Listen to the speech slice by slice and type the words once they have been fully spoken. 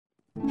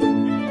You're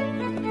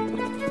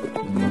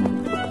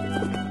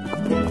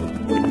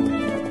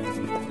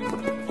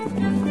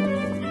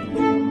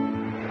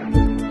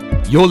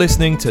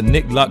listening to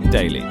Nick Luck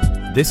Daily.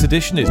 This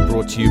edition is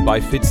brought to you by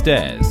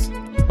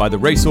FitzDares, by the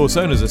Racehorse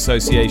Owners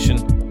Association,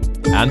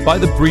 and by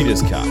the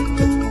Breeders' Cup.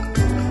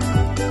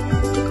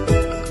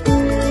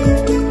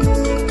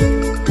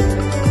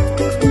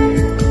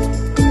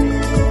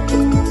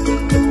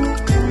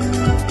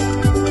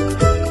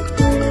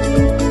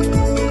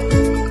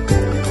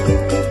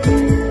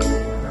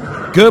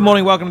 Good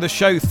morning, welcome to the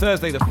show.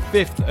 Thursday the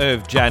 5th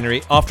of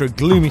January. After a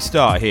gloomy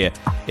start here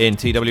in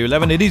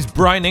TW11, it is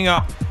brightening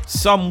up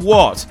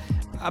somewhat.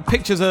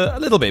 Pictures are a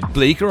little bit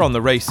bleaker on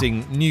the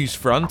racing news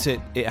front,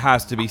 it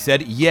has to be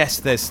said. Yes,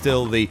 there's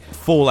still the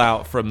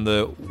fallout from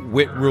the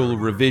WIT rule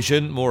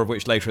revision, more of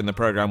which later in the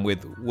programme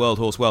with World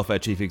Horse Welfare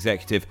Chief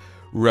Executive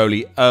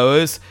Roly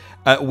Owers.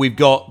 We've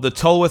got the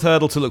Tolworth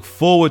Hurdle to look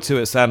forward to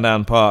at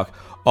Sandown Park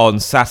on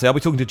Saturday. I'll be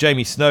talking to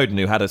Jamie Snowden,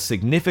 who had a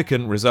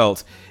significant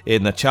result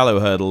in the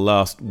Challow Hurdle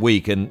last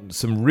week, and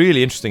some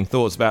really interesting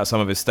thoughts about some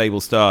of his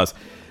stable stars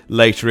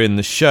later in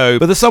the show.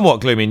 But the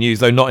somewhat gloomy news,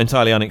 though not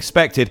entirely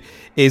unexpected,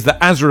 is that,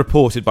 as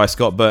reported by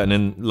Scott Burton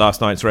in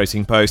last night's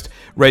Racing Post,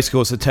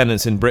 racecourse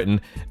attendance in Britain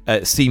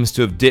seems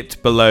to have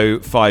dipped below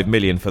 5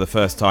 million for the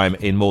first time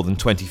in more than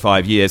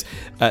 25 years.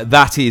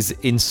 That is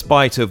in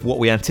spite of what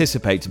we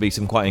anticipate to be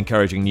some quite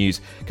encouraging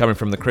news coming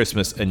from the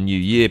Christmas and New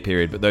Year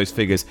period, but those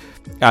figures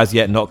as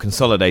yet not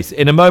consolidated.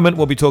 In a moment,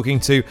 we'll be talking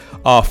to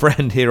our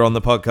friend here on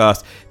the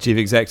podcast, Chief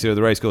Executive of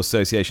the Racecourse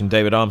Association,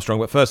 David Armstrong.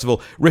 But first of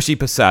all, Rishi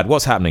Persad,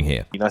 what's happening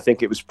here? I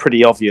think it was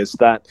pretty obvious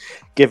that,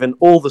 given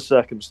all the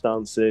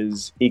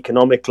circumstances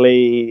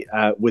economically,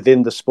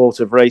 within the sport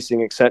of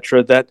racing,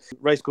 etc., that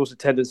racecourse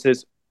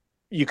attendances,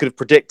 you could have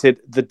predicted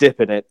the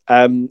dip in it.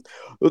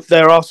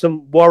 There are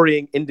some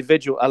worrying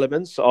individual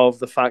elements of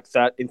the fact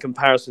that, in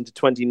comparison to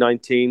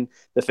 2019,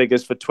 the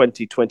figures for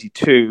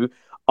 2022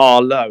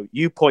 are low.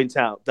 You point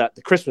out that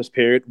the Christmas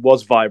period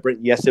was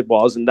vibrant. Yes, it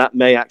was. And that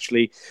may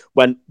actually,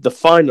 when the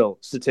final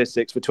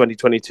statistics for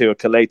 2022 are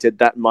collated,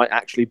 that might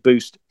actually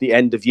boost the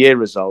end of year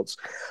results.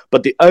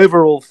 But the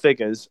overall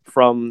figures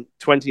from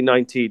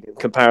 2019 in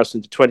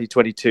comparison to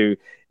 2022,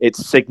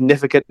 it's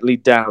significantly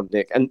down,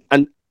 Nick.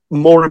 And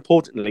more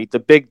importantly, the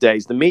big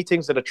days, the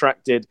meetings that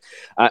attracted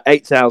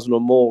 8,000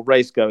 or more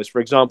racegoers. For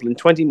example, in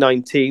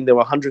 2019, there were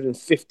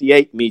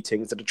 158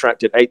 meetings that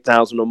attracted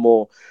 8,000 or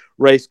more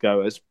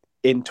racegoers.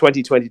 In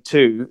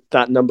 2022,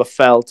 that number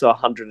fell to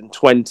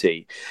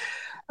 120.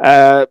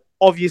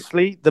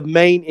 Obviously, the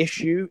main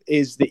issue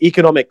is the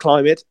economic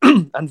climate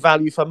and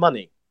value for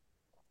money.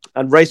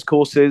 And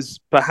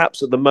racecourses,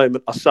 perhaps at the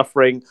moment, are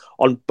suffering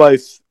on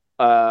both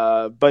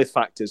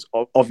factors.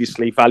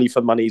 Obviously, value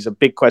for money is a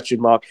big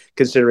question mark,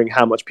 considering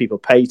how much people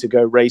pay to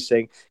go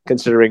racing,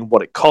 considering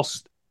what it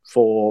costs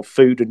for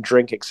food and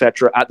drink,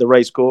 etc., at the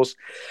racecourse,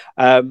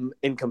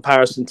 in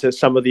comparison to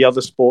some of the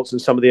other sports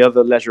and some of the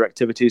other leisure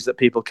activities that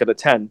people can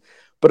attend.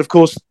 But of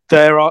course,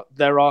 there are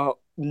a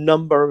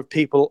number of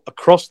people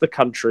across the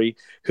country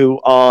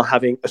who are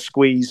having a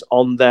squeeze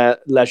on their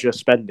leisure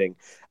spending.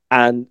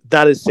 And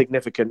that is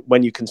significant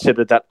when you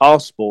consider that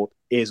our sport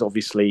is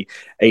obviously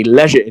a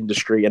leisure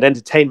industry, an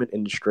entertainment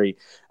industry.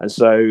 And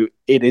so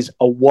it is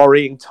a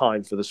worrying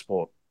time for the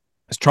sport.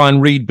 Let's try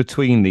and read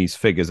between these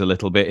figures a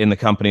little bit in the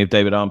company of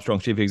David Armstrong,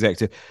 Chief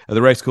Executive of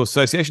the Racecourse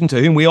Association, to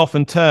whom we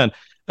often turn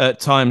at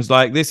times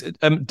like this.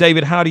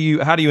 David, how do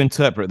you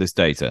interpret this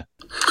data?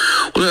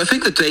 Well, I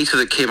think the data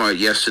that came out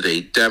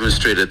yesterday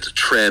demonstrated the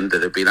trend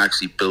that had been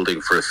actually building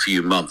for a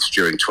few months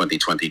during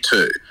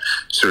 2022.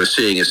 Sort of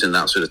seeing us in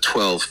that sort of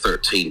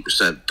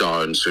 12-13%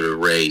 down sort of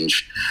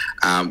range.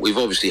 We've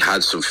obviously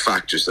had some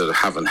factors that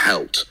haven't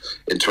helped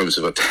in terms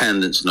of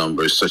attendance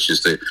numbers, such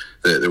as the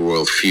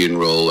Royal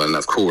Funeral, and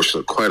of course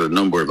quite a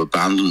number of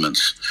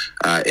abandonments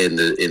in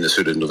the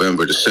sort of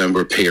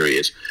November-December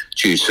period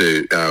due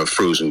to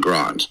frozen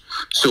ground.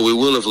 So we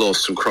will have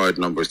lost some crowd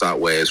numbers that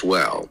way as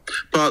well.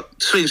 But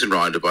swings and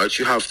roundabouts,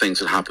 you have things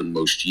that happen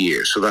most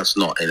years, so that's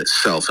not in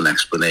itself an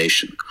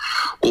explanation.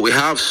 What we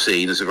have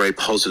seen is a very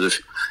positive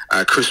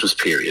Christmas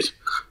period,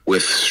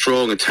 with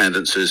strong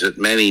attendances at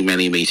many,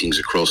 many meetings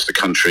across the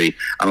country.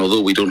 And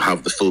although we don't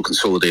have the full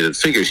consolidated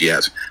figures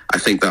yet, I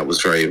think that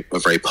was a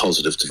very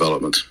positive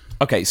development.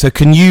 Okay, so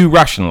can you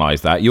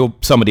rationalise that? You're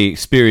somebody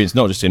experienced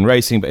not just in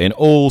racing, but in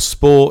all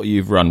sport.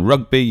 You've run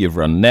rugby, you've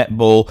run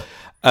netball.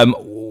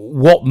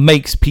 What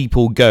makes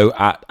people go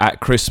at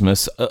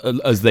Christmas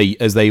as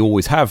they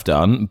always have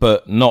done,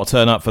 but not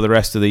turn up for the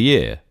rest of the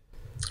year?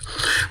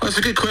 Well, that's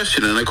a good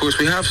question, and of course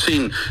we have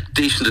seen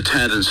decent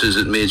attendances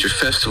at major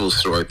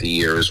festivals throughout the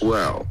year as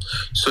well.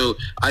 So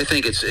I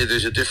think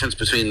there's a difference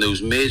between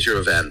those major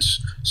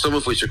events, some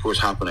of which of course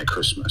happen at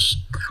Christmas,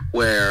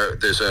 where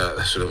there's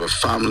a sort of a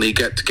family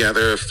get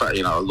together.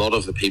 A lot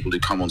of the people who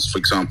come on, for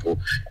example,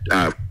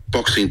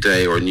 Boxing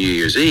Day or New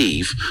Year's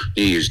Eve,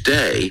 New Year's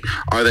Day,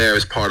 are there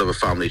as part of a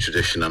family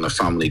tradition and a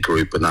family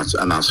group, and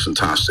that's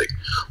fantastic.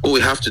 What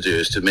we have to do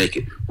is to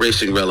make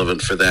racing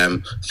relevant for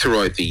them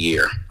throughout the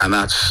year, and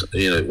that's,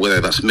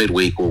 whether that's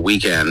midweek or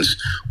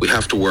weekends, we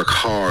have to work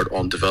hard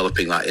on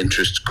developing that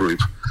interest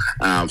group.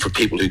 For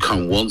people who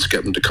come once,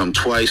 get them to come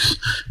twice.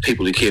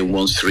 People who came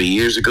once 3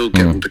 years ago,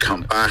 get them to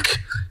come back.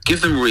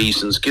 Give them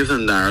reasons, give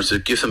them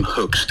narrative, give them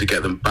hooks to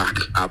get them back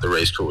at the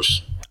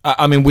racecourse.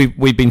 I mean,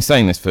 we've been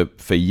saying this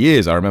for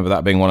years. I remember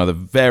that being one of the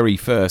very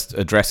first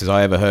addresses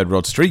I ever heard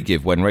Rod Street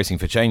give when Racing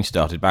for Change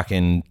started back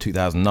in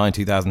 2009,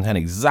 2010.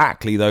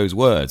 Exactly those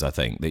words, I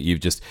think, that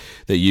you've just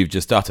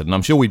uttered. And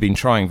I'm sure we've been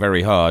trying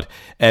very hard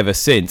ever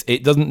since.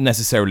 It doesn't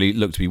necessarily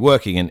look to be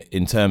working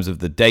in terms of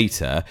the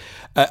data.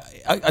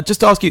 I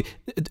just ask you,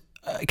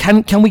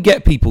 can we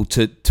get people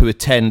to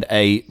attend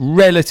a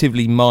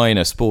relatively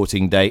minor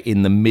sporting day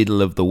in the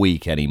middle of the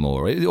week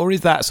anymore? Or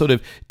is that sort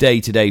of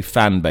day-to-day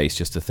fan base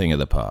just a thing of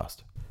the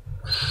past?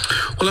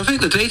 Well, I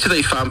think the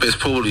day-to-day fan base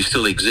probably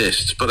still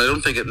exists, but I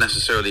don't think it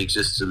necessarily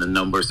exists in the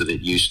numbers that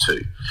it used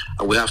to.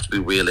 And we have to be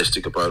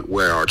realistic about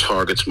where our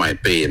targets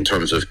might be in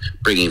terms of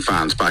bringing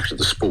fans back to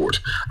the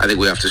sport. I think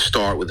we have to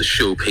start with the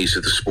showpiece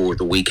of the sport,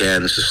 the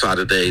weekends, the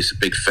Saturdays, the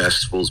big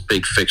festivals,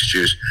 big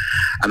fixtures,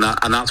 and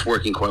that's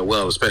working quite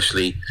well,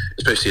 especially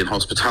in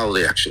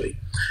hospitality, actually.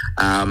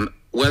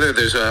 Whether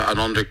there's an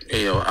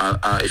underscore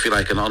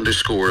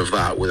of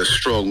that with a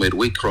strong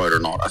midweek crowd or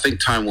not, I think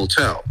time will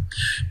tell.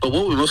 But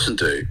what we mustn't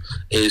do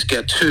is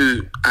get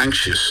too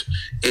anxious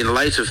in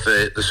light of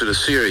the sort of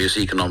serious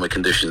economic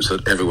conditions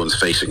that everyone's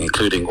facing,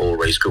 including all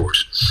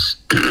racegoers.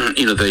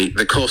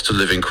 The cost of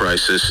living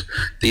crisis,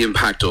 the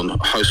impact on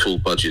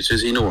household budgets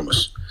is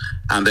enormous.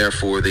 And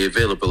therefore, the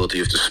availability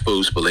of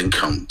disposable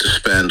income to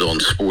spend on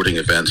sporting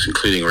events,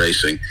 including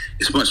racing,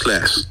 is much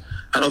less.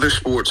 And other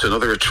sports and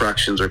other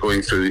attractions are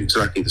going through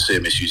exactly the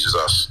same issues as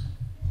us.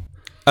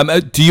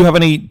 Do you have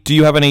any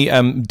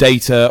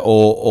data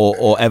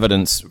or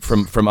evidence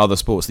from other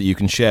sports that you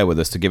can share with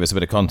us to give us a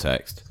bit of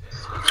context?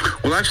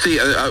 Well, actually,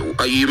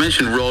 you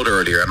mentioned Rod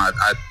earlier, and I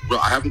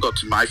haven't got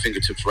to my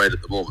fingertips right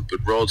at the moment, but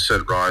Rod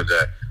sent round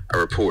a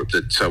report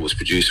that was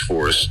produced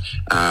for us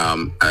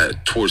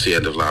towards the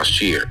end of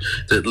last year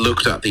that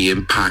looked at the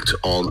impact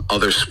on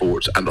other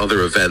sports and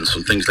other events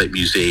on things like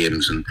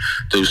museums and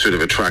those sort of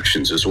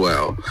attractions as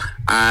well.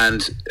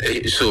 And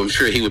so I'm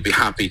sure he would be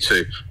happy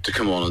to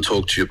come on and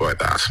talk to you about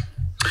that.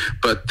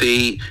 But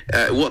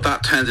what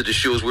that tended to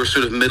show is we're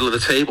sort of middle of the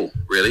table,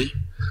 really.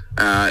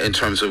 In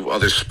terms of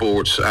other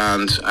sports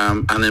and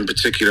in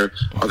particular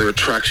other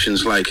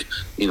attractions like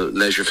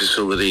leisure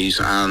facilities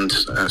and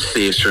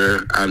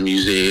theatre and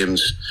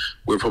museums,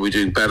 we're probably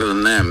doing better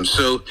than them.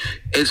 So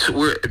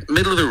we're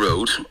middle of the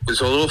road.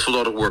 There's an awful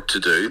lot of work to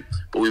do,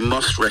 but we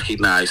must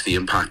recognise the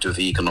impact of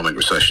the economic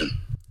recession.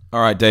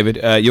 All right, David,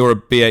 you're a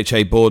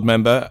BHA board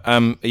member.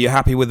 Are you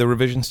happy with the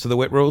revisions to the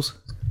whip rules?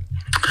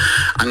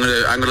 I'm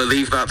going to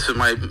leave that to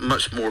my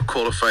much more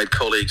qualified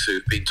colleagues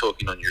who've been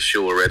talking on your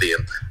show already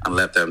and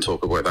let them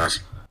talk about that.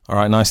 All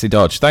right, nicely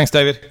dodged. Thanks,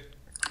 David.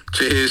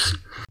 Cheers.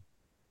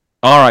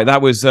 All right,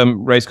 that was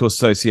Racecourse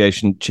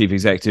Association Chief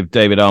Executive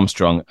David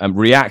Armstrong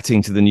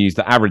reacting to the news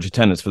that average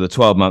attendance for the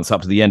 12 months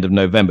up to the end of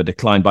November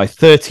declined by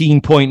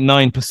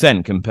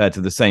 13.9% compared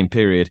to the same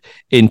period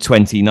in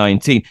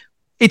 2019.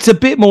 It's a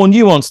bit more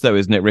nuanced, though,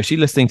 isn't it, Rishi,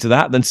 listening to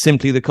that, than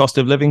simply the cost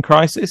of living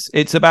crisis?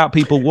 It's about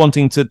people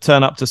wanting to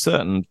turn up to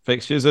certain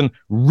fixtures and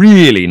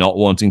really not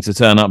wanting to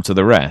turn up to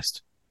the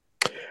rest.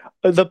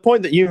 The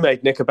point that you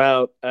made, Nick,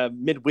 about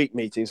midweek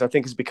meetings, I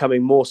think is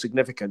becoming more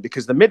significant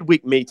because the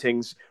midweek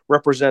meetings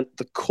represent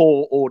the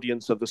core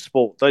audience of the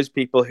sport, those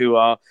people who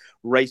are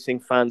racing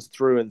fans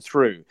through and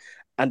through.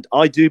 And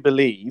I do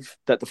believe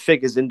that the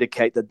figures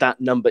indicate that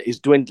number is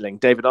dwindling.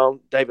 David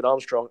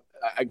Armstrong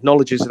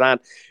acknowledges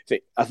that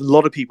a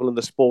lot of people in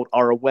the sport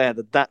are aware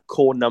that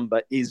core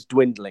number is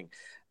dwindling.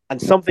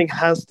 And something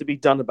has to be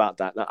done about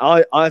that. Now,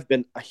 I've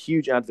been a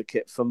huge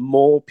advocate for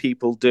more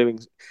people doing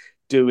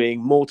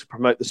more to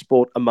promote the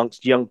sport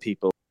amongst young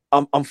people.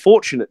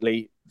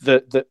 Unfortunately,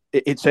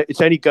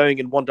 it's only going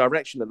in one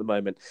direction at the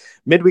moment.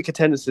 Midweek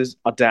attendances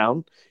are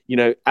down,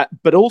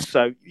 but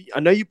also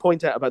I know you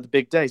point out about the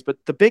big days, but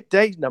the big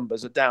day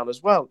numbers are down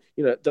as well.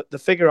 The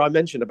figure I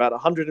mentioned about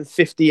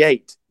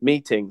 158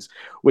 meetings,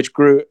 which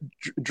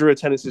drew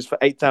attendances for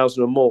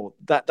 8,000 or more,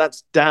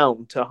 that's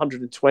down to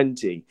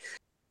 120.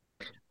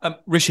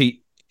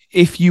 Rishi,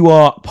 if you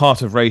are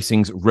part of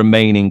racing's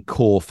remaining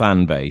core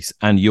fan base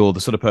and you're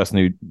the sort of person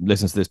who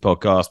listens to this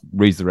podcast,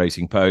 reads the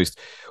Racing Post,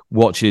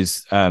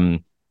 watches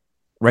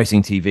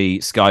Racing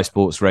TV, Sky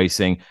Sports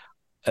Racing,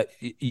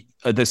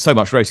 there's so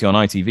much racing on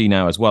ITV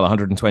now as well,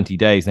 120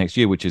 days next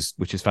year, which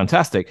is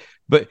fantastic.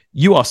 But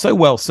you are so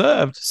well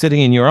served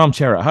sitting in your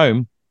armchair at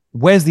home.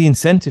 Where's the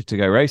incentive to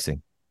go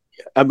racing?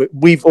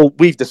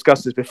 We've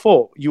discussed this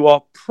before. You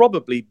are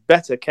probably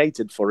better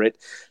catered for it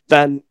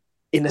than,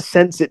 in a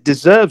sense, it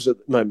deserves at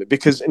the moment,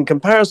 because in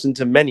comparison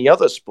to many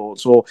other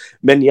sports or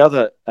many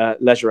other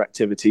leisure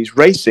activities,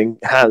 racing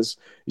has,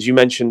 as you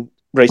mentioned,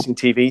 racing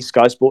TV,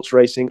 Sky Sports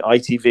Racing,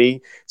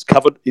 ITV. It's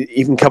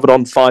even covered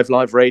on 5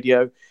 Live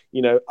Radio.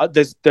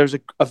 There's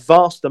a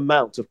vast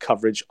amount of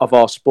coverage of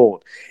our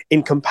sport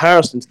in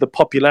comparison to the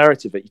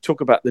popularity of it. You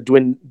talk about the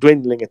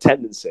dwindling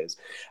attendances.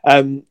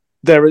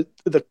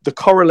 The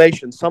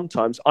correlation,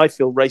 sometimes I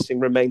feel racing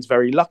remains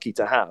very lucky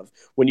to have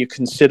when you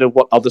consider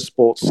what other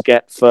sports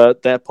get for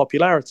their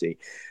popularity.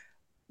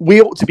 We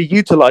ought to be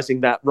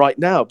utilizing that right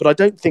now, but I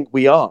don't think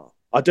we are.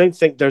 I don't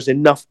think there's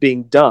enough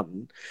being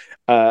done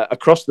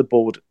across the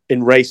board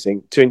in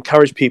racing to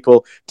encourage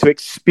people to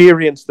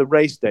experience the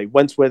race day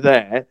once we're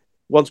there,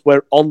 once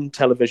we're on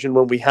television,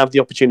 when we have the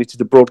opportunity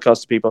to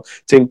broadcast to people,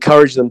 to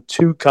encourage them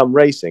to come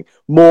racing.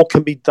 More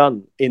can be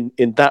done in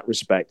that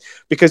respect,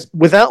 because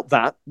without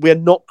that, we're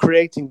not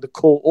creating the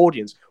core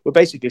audience. We're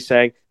basically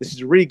saying this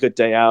is a really good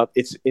day out.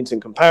 It's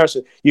in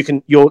comparison. You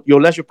can your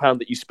leisure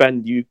pound that you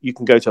spend, you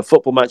can go to a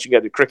football match, you can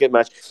go to a cricket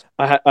match.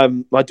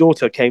 My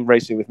daughter came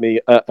racing with me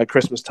at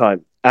Christmas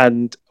time,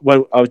 and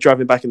when I was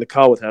driving back in the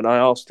car with her, and I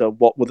asked her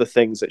what were the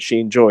things that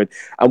she enjoyed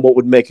and what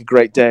would make a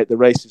great day at the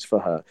races for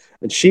her,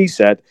 and she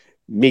said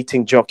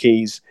meeting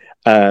jockeys,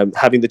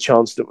 having the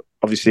chance to,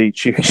 obviously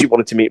she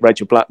wanted to meet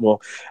Rachel Blackmore,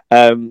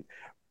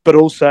 but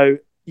also,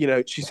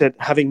 she said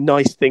having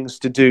nice things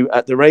to do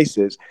at the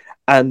races.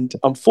 And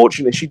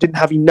unfortunately, she didn't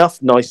have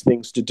enough nice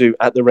things to do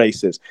at the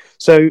races.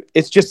 So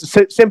it's just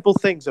simple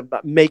things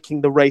about making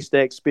the race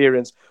day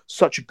experience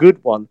such a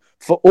good one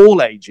for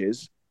all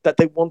ages that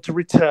they want to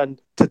return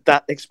to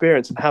that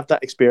experience and have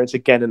that experience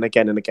again and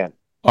again and again.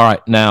 All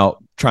right, now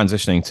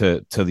transitioning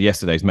to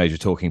yesterday's major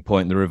talking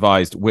point, the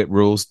revised whip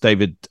rules.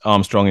 David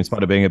Armstrong, in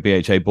spite of being a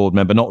BHA board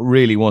member, not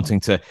really wanting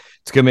to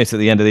commit at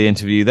the end of the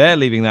interview there,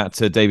 leaving that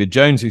to David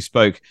Jones, who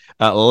spoke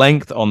at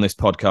length on this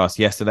podcast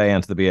yesterday,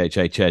 and to the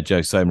BHA chair,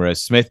 Joe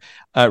Saumarez-Smith.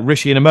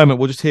 Rishi, in a moment,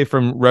 we'll just hear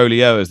from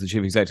Rowley Owers, the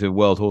chief executive of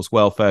World Horse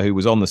Welfare, who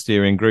was on the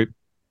steering group.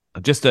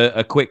 Just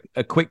a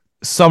quick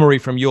summary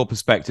from your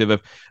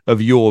perspective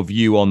of your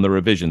view on the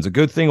revisions. A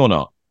good thing or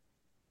not?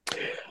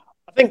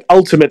 I think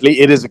ultimately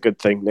it is a good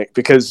thing, Nick,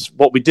 because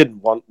what we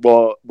didn't want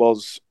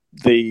was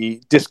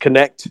the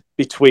disconnect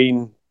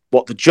between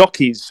what the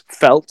jockeys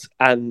felt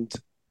and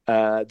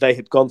they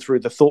had gone through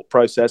the thought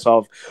process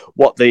of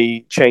what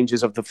the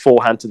changes of the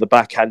forehand to the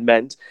backhand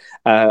meant.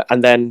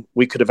 And then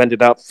we could have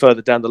ended up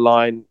further down the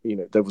line.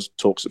 There was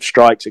talks of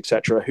strikes,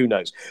 etc. Who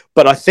knows?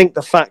 But I think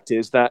the fact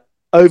is that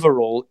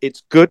overall, it's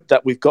good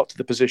that we've got to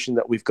the position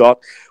that we've got.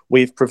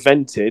 We've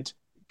prevented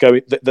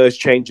those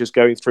changes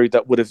going through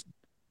that would have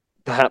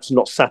perhaps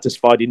not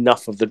satisfied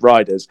enough of the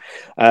riders.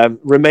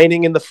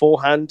 Remaining in the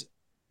forehand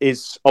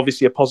is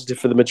obviously a positive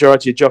for the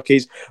majority of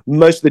jockeys.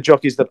 Most of the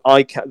jockeys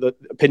the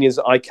opinions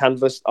that I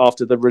canvassed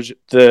after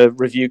the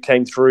review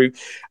came through,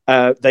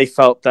 they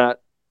felt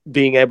that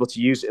being able to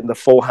use it in the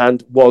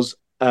forehand was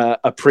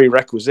a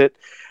prerequisite.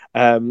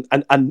 And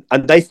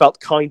they felt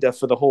kinder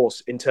for the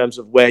horse in terms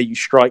of where you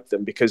strike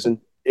them, because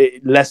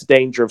less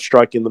danger of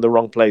striking them in the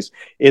wrong place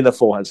in the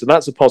forehand. So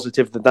that's a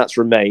positive that's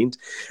remained.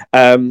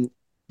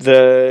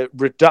 The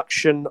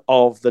reduction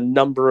of the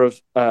number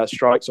of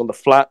strikes on the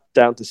flat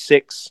down to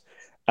 6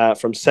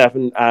 from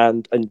 7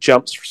 and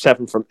jumps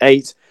 7 from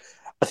 8.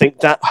 I think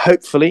that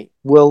hopefully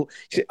will...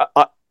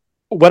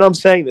 when I'm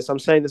saying this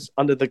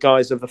under the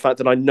guise of the fact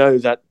that I know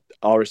that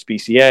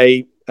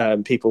RSPCA,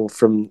 people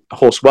from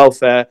horse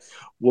welfare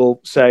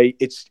will say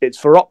it's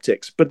for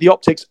optics, but the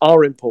optics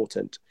are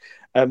important.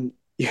 Even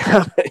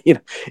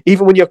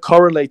when you're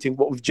correlating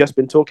what we've just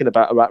been talking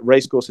about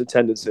racecourse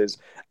attendances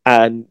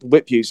and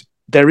whip use,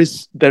 there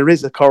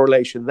is a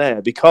correlation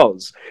there,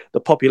 because the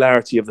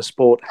popularity of the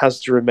sport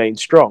has to remain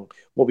strong.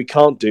 What we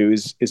can't do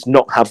is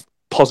not have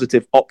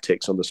positive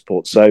optics on the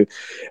sport. So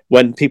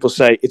when people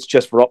say it's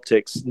just for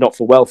optics, not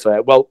for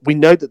welfare, well, we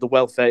know that the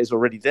welfare is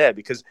already there,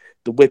 because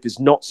the whip is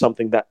not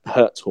something that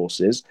hurts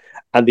horses,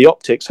 and the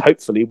optics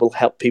hopefully will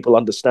help people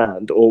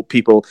understand, or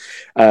people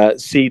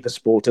see the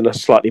sport in a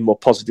slightly more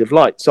positive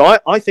light. So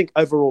I think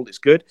overall it's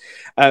good,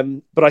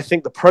 but I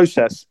think the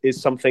process is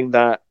something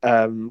that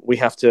we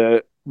have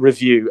to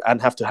review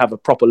and have to have a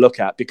proper look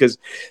at, because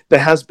there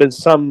has been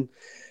some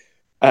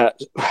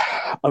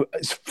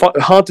it's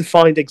hard to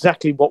find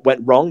exactly what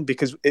went wrong,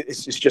 because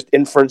it's just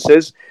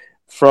inferences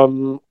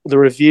from the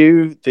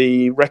review,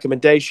 the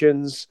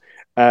recommendations.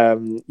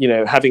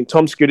 Having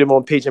Tom Scudamore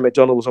and PJ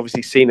McDonald was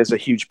obviously seen as a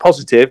huge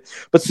positive,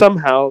 but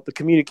somehow the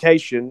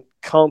communication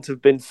can't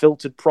have been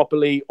filtered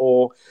properly,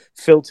 or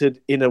filtered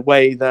in a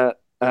way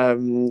that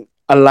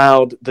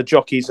allowed the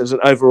jockeys as an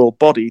overall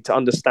body to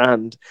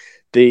understand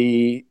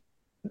the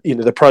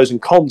pros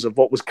and cons of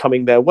what was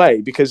coming their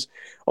way, because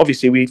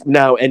obviously we've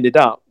now ended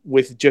up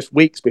with just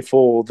weeks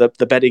before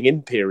the bedding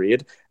in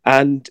period,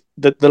 and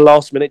the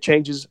last minute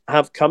changes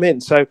have come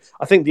in. So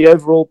I think the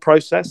overall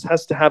process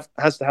has to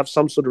have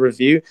some sort of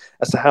review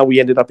as to how we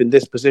ended up in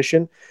this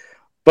position.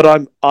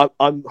 But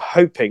I'm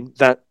hoping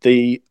that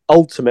the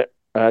ultimate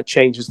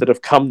changes that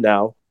have come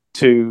now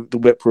to the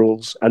whip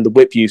rules and the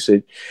whip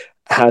usage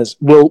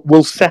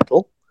will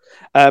settle.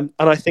 And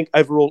I think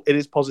overall it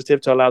is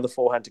positive to allow the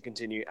forehand to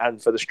continue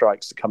and for the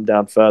strikes to come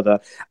down further.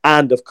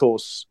 And of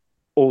course,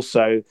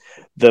 also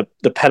the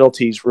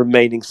penalties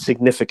remaining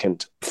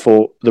significant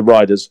for the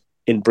riders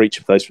in breach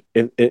of those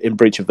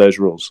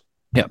rules.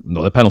 Yeah,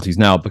 no, the penalties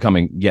now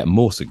becoming yet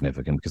more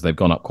significant because they've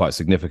gone up quite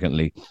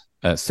significantly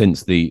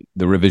since the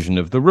revision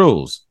of the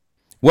rules.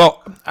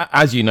 Well,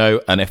 as you know,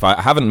 and if I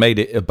haven't made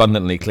it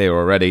abundantly clear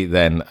already,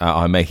 then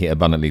I'll make it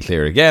abundantly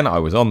clear again. I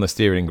was on the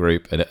steering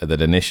group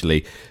that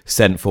initially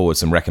sent forward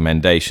some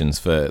recommendations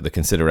for the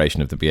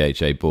consideration of the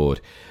BHA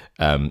board,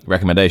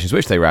 recommendations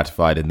which they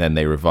ratified and then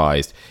they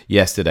revised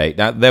yesterday.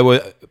 Now, there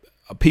were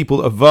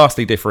people of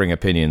vastly differing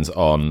opinions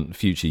on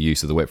future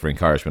use of the whip for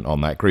encouragement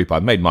on that group.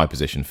 I've made my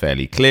position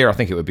fairly clear. I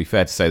think it would be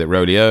fair to say that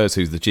Rowley Owers,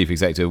 who's the chief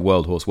executive of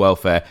World Horse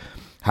Welfare,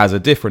 has a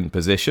different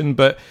position,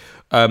 but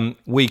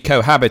we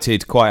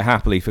cohabited quite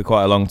happily for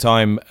quite a long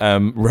time,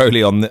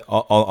 Rowley,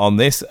 on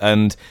this,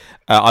 and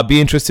I'd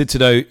be interested to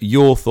know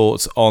your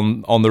thoughts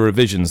on the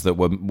revisions that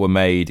were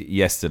made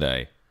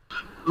yesterday.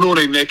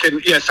 Morning, Nick,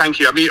 and yeah, thank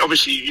you. I mean,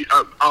 obviously,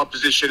 our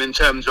position in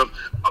terms of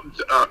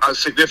a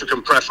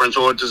significant preference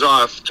or a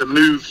desire to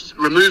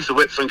remove the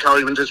whip for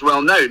encouragement is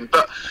well known,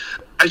 but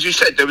as you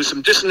said, there was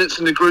some dissonance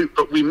in the group,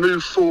 but we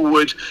moved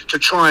forward to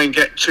try and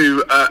get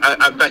to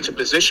a better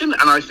position.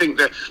 And I think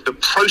that the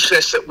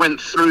process that went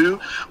through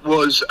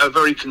was a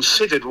very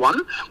considered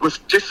one with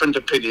different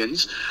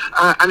opinions.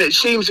 And it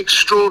seems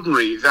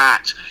extraordinary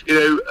that,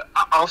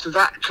 after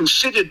that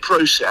considered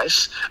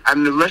process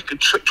and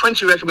the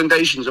 20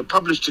 recommendations are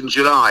published in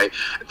July,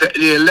 that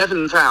the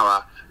 11th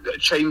hour,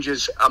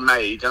 changes are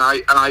made, and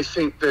I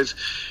think we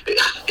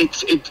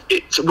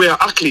are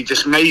utterly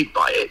dismayed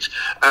by it.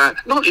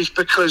 Not least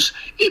because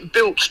it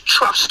built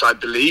trust, I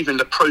believe, in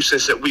the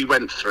process that we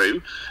went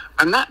through,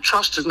 and that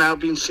trust has now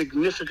been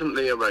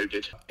significantly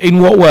eroded.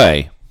 In what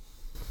way?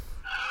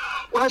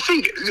 Well, I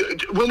think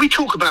when we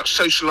talk about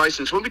social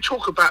license, when we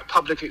talk about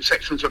public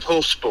acceptance of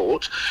horse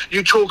sport,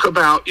 you talk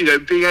about,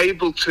 being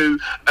able to,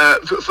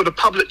 for the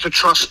public to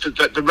trust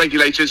that the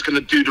regulator is going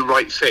to do the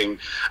right thing.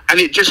 And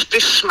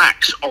this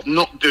smacks of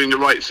not doing the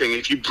right thing.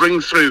 If you bring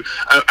through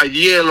a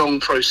year-long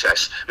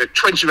process,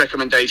 20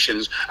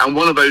 recommendations, and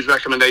one of those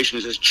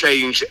recommendations has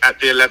changed at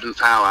the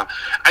 11th hour.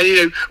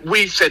 And,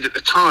 we said at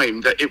the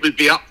time that it would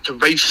be up to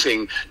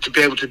racing to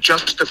be able to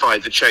justify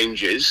the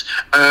changes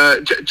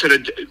to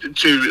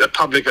the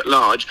public at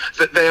large,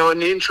 that they are in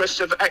the interests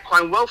of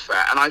equine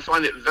welfare, and I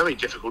find it very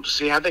difficult to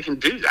see how they can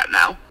do that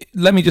now.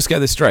 Let me just get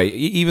this straight.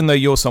 Even though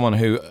you're someone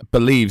who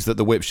believes that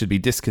the whip should be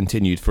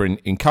discontinued for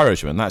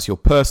encouragement, that's your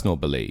personal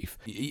belief,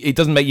 it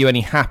doesn't make you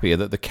any happier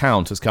that the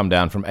count has come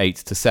down from 8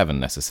 to 7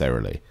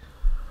 necessarily.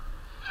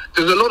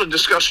 There's a lot of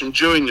discussion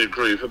during the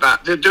group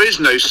about there is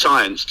no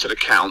science to the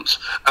count.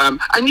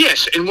 And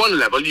yes, in one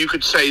level, you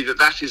could say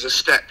that is a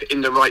step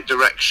in the right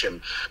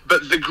direction.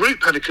 But the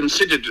group had a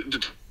considered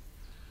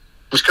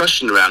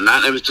discussion around that,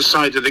 and it was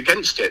decided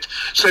against it.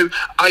 So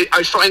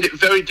I find it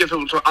very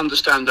difficult to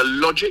understand the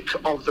logic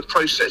of the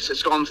process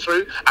that's gone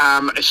through,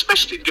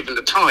 especially given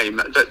the time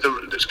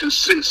that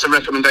since the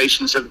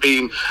recommendations have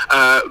been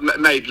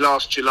made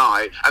last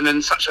July, and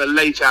then such a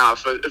late hour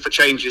for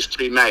changes to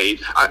be made.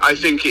 I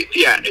think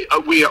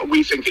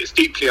we think it's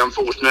deeply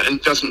unfortunate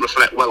and doesn't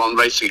reflect well on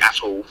racing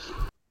at all.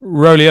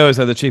 Rowley Owers,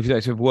 the chief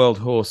executive of World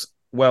Horse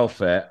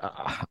Welfare.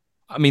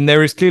 I mean,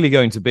 there is clearly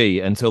going to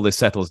be, until this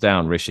settles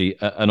down, Rishi,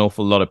 an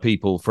awful lot of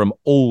people from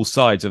all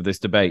sides of this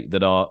debate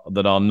that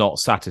are not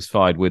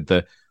satisfied with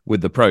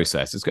the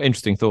process. It's got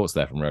interesting thoughts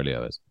there from Rowley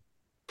Owers.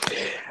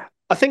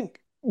 I think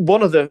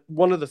one of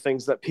the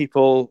things that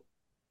people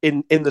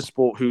in the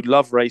sport who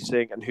love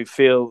racing and who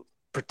feel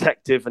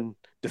protective and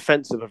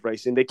defensive of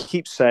racing, they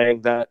keep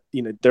saying that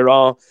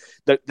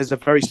there's a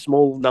very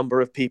small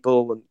number of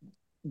people, and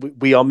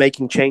we are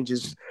making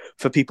changes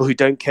for people who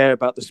don't care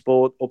about the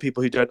sport or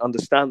people who don't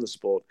understand the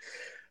sport.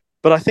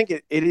 But I think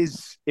it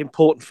is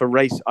important for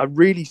race. I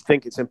really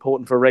think it's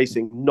important for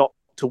racing not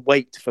to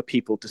wait for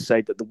people to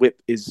say that the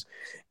whip is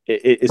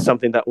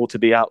something that ought to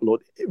be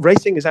outlawed.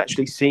 Racing is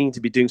actually seen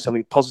to be doing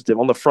something positive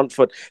on the front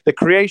foot. The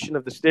creation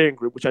of the steering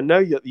group, which I know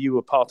you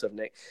were part of,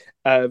 Nick,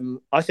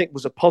 I think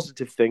was a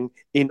positive thing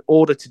in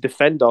order to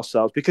defend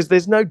ourselves, because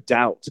there's no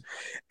doubt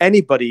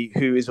anybody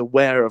who is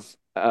aware of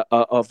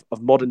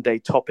modern day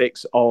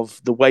topics,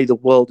 of the way the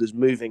world is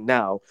moving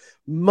now,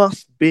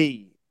 must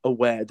be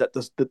aware that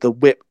the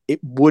whip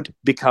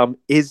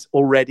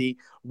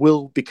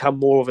will become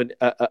more of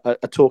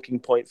a talking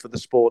point for the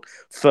sport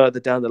further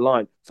down the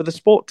line. For the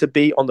sport to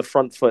be on the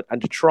front foot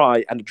and to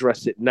try and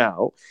address it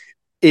now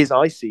is,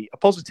 I see, a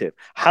positive.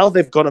 How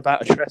they've gone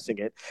about addressing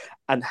it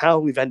and how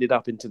we've ended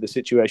up into the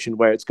situation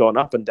where it's gone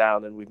up and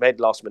down and we've made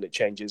last minute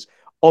changes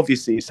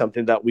obviously is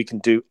something that we can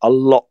do a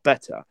lot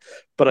better.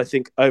 But I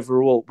think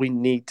overall we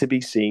need to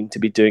be seen to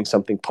be doing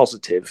something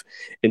positive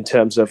in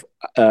terms of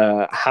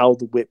how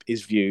the whip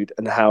is viewed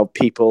and how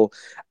people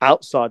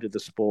outside of the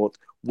sport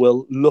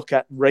will look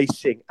at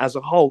racing as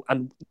a whole.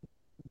 And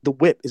the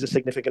whip is a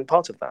significant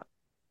part of that.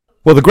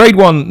 Well, the Grade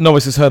 1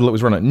 Novices Hurdle that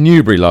was run at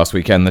Newbury last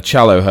weekend, the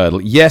Challow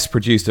Hurdle, yes,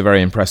 produced a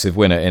very impressive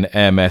winner in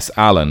MS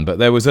Allen, but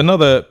there was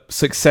another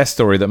success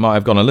story that might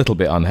have gone a little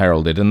bit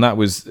unheralded, and that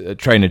was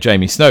trainer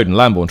Jamie Snowden,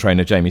 Lambourne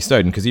trainer Jamie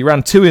Snowden, because he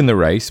ran 2 in the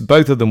race,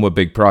 both of them were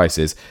big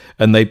prices,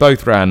 and they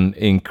both ran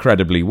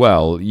incredibly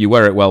well. You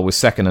Wear It Well was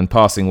second and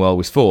Passing Well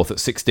was fourth at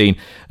 16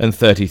 and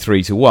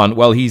 33 to 1.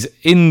 Well, he's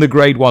in the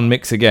Grade 1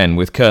 mix again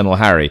with Colonel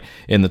Harry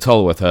in the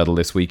Tolworth Hurdle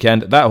this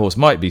weekend. That horse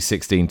might be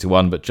 16 to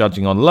 1, but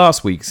judging on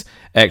last week's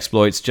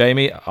exploits,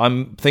 Jamie,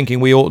 I'm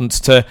thinking we oughtn't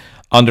to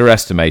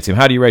underestimate him.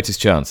 How do you rate his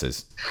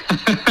chances?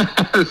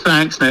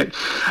 Thanks, Nick.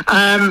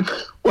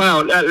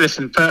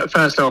 Listen.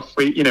 First off,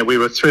 we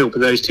were thrilled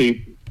with those 2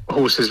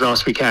 horses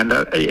last weekend.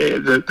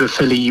 The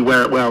filly You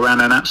Wear It Well ran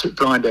an absolute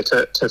blinder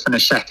to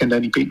finish second,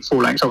 only beat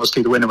 4 lengths.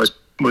 Obviously, the winner was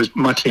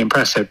mightily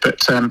impressive,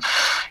 but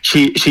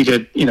she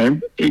did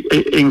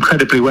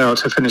incredibly well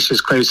to finish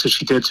as close as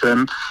she did to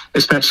him,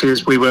 especially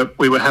as we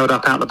were held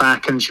up out the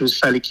back, and she was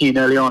fairly keen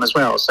early on as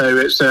well. So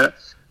it's a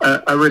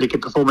really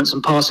good performance.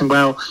 And Passing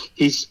Well,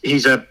 he's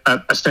a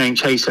staying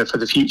chaser for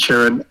the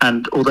future,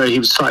 and although he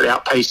was slightly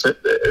outpaced at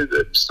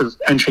sort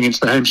of entering into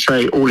the home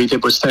straight, all he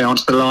did was stay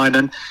onto the line,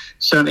 and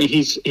certainly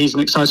he's an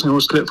exciting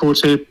horse to look forward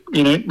to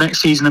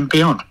next season and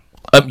beyond.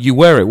 You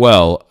Wear It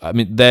Well. I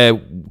mean, there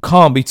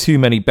can't be too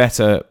many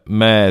better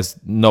mares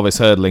novice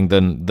hurdling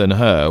than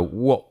her.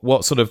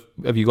 What sort of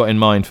have you got in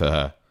mind for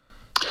her?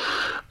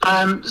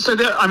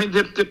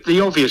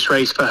 The obvious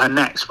race for her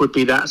next would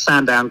be that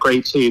Sandown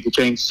Grade 2, the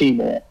Jane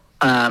Seymour,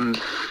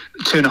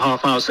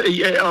 2.5 miles.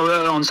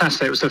 On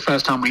Saturday, it was the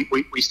first time we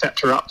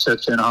stepped her up to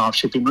 2.5.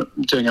 She'd been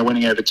doing her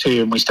winning over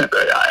 2, and we stepped.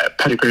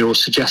 Pedigree all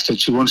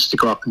suggested she wanted to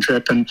go up and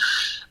trip, and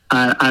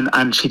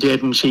she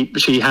did, and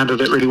she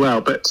handled it really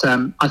well. But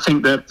I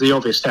think that the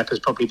obvious step is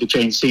probably the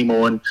Jane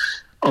Seymour, and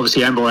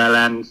obviously Envoy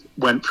LN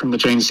went from the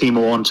Jane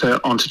Seymour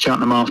onto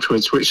Cheltenham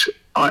afterwards, which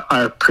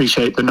I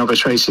appreciate the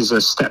novice race is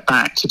a step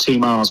back to 2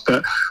 miles,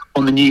 but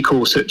on the new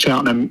course at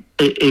Cheltenham,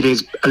 it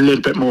is a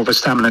little bit more of a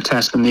stamina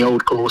test than the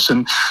old course,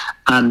 and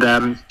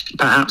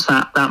perhaps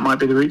that might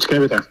be the route to go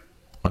with her.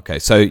 Okay,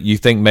 so you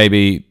think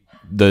maybe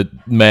the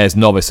mare's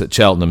novice at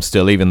Cheltenham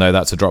still, even though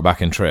that's a drop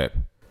back in trip?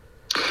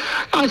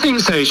 I think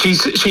so.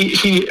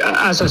 She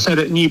as I said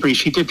at Newbury,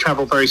 she did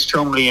travel very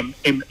strongly in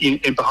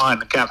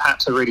behind. The Gav had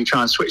to really try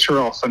and switch her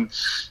off, and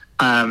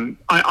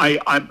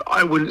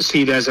I wouldn't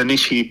see there's an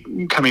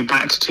issue coming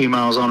back to 2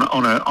 miles on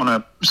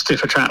a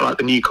stiffer track like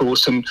the new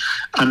course, and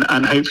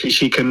hopefully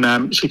she can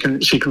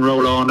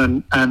roll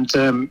on and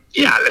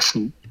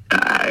listen.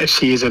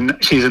 She's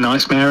a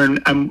nice mare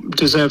and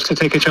deserves to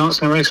take a chance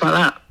in a race like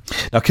that.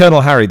 Now,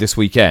 Colonel Harry this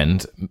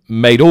weekend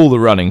made all the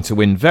running to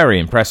win very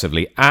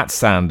impressively at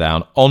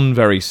Sandown on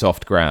very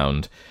soft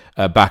ground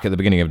back at the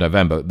beginning of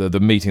November, the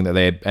meeting that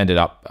they ended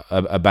up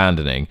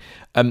abandoning.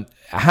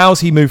 How's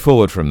he moved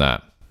forward from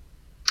that?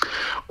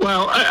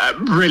 Well,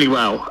 really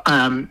well.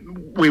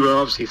 We were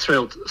obviously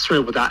thrilled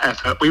with that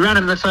effort. We ran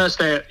him the first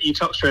day at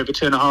Uttoxeter over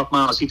 2.5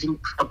 miles. He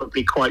didn't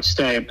probably quite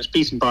stay and was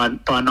beaten by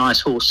a nice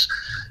horse.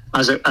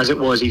 As it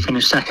was, he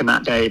finished second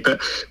that day, but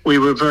we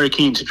were very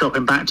keen to drop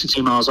him back to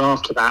 2 miles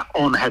after that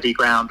on heavy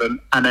ground,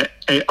 and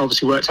it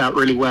obviously worked out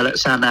really well at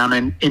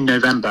Sandown in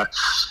November.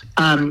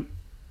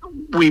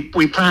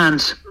 We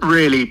planned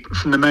really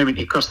from the moment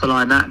he crossed the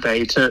line that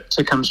day to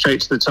come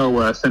straight to the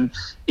Tolworth, and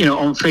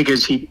on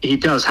figures he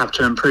does have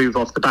to improve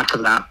off the back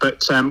of that,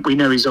 but we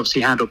know he's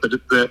obviously handled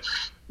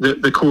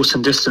the course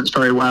and distance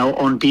very well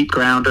on deep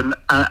ground, and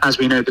as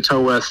we know, the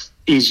Tolworth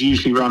is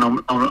usually run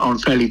on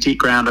fairly deep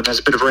ground, and there's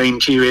a bit of rain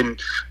due in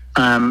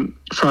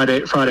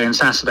Friday and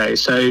Saturday.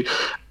 So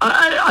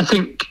I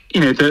think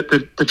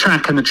the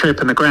track and the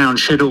trip and the ground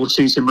should all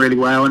suit him really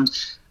well, and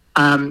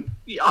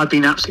I've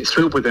been absolutely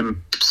thrilled with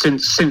him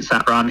since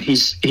that run.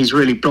 He's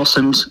really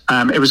blossomed.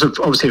 It was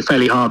obviously a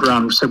fairly hard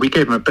run, so we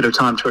gave him a bit of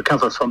time to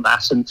recover from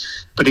that,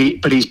 but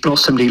he's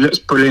blossomed. He looks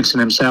brilliant in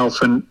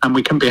himself, and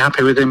we couldn't be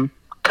happy with him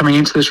coming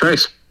into this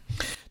race.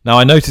 Now,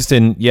 I noticed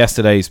in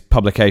yesterday's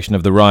publication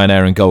of the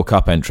Ryanair and Gold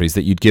Cup entries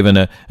that you'd given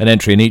an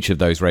entry in each of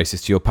those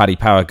races to your Paddy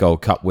Power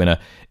Gold Cup winner.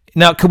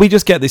 Now, can we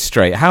just get this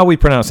straight? How are we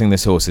pronouncing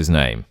this horse's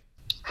name?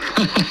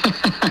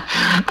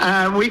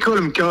 We call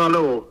him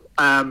Garlaw,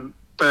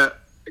 but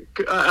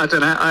I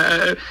don't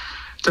know. It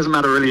doesn't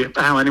matter really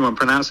how anyone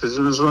pronounces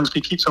it, as long as he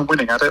keeps on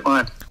winning, I don't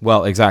mind.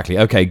 Well, exactly.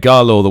 Okay,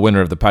 Garlaw, the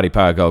winner of the Paddy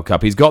Power Gold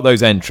Cup, he's got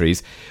those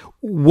entries.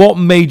 What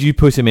made you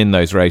put him in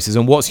those races,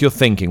 and what's your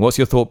thinking? What's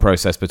your thought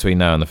process between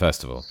now and the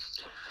festival?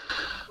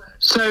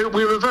 So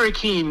we were very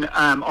keen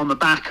on the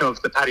back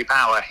of the Paddy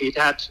Power. He'd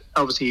had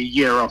obviously a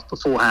year off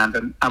beforehand,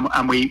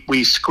 and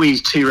we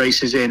squeezed 2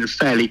 races in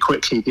fairly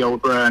quickly, the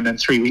Old Roan and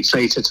 3 weeks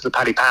later to the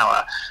Paddy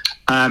Power.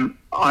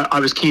 I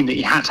was keen that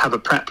he had to have a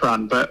prep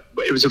run, but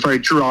it was a very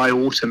dry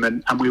autumn,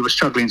 and we were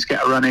struggling to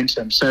get a run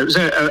into him. So it was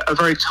a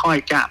very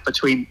tight gap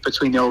between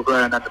the Old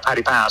Roan and the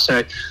Paddy Power.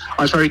 So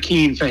I was very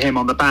keen for him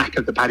on the back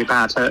of the Paddy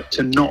Power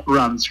to not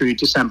run through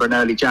December and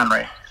early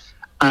January.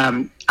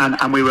 And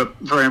we were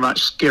very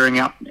much gearing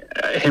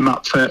him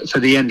up for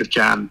the end of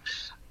Jan.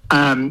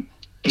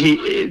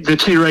 the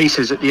two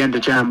races at the end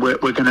of Jan we're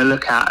going to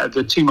look at are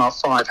the 2 mile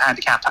 5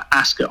 handicap at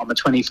Ascot on the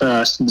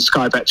 21st and the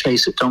Sky Bet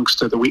Chase at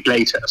Doncaster the week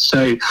later.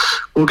 So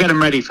we'll get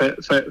them ready for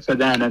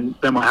then, and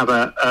then we'll have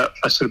a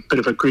sort of bit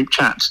of a group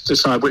chat to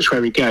decide which way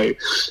we go.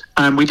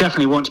 We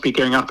definitely want to be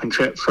going up in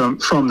trip from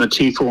the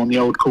 2-4 on the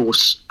old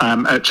course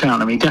at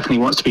Cheltenham. He definitely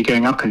wants to be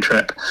going up in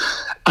trip.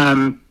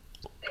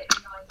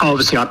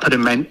 Obviously, I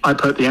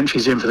put the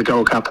entries in for the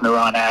Gold Cup and the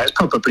Ryanair. It's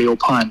probably all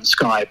pie in the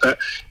sky, but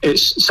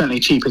it's certainly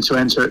cheaper to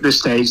enter at this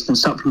stage than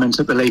supplement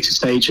at the later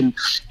stage. And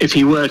if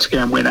he were to go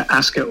and win at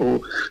Ascot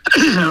or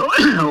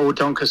or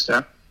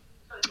Doncaster,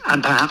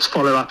 and perhaps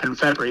follow up in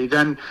February,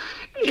 then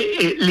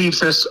it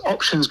leaves us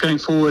options going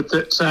forward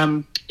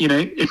that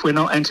if we're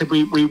not entered,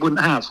 we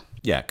wouldn't have.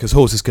 Yeah, because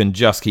horses can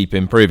just keep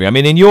improving. I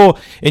mean, in your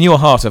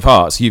heart of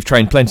hearts, you've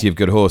trained plenty of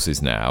good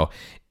horses now.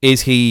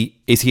 Is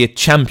he a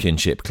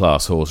championship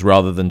class horse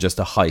rather than just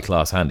a high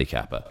class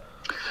handicapper?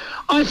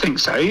 I think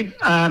so.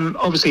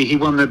 Obviously, he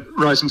won the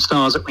Rising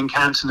Stars at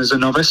Wincanton as a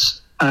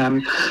novice.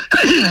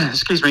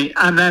 Excuse me,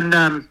 and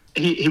then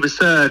he was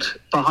third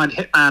behind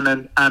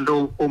Hitman and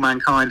All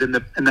Mankind in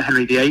the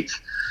Henry VIII.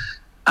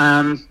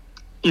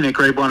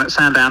 Grade 1 at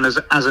Sandown as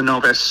a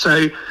novice.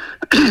 So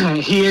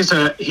he is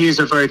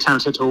a very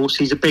talented horse.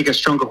 He's a bigger,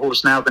 stronger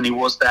horse now than he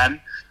was then.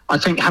 I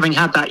think having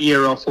had that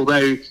year off,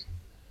 although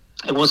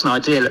it wasn't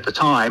ideal at the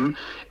time,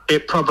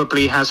 it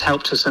probably has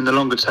helped us in the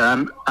longer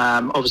term.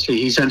 Obviously,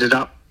 he's ended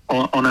up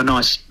on a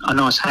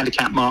nice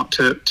handicap mark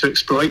to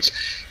exploit.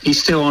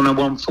 He's still on a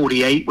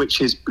 148,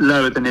 which is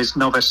lower than his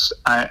novice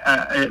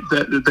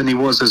than he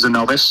was as a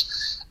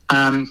novice.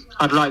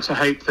 I'd like to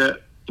hope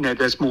that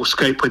there's more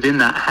scope within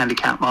that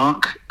handicap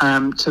mark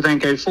to then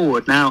go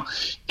forward. Now,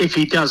 if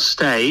he does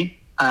stay,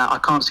 I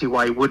can't see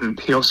why he wouldn't.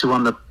 He obviously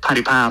won the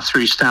Paddy Power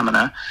through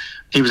stamina.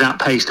 He was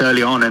outpaced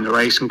early on in the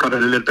race and got a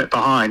little bit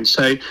behind.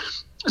 So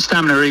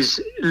stamina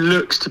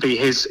looks to be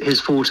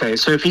his forte.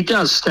 So if he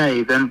does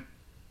stay, then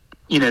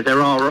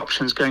there are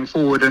options going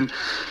forward. And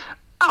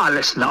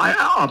listen,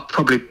 I'll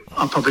probably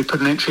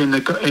put an entry in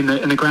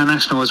the Grand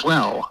National as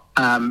well.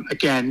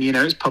 Again,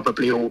 it's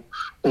probably all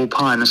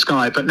pie in the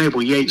sky. But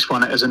Noble Yates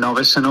won it as a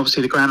novice, and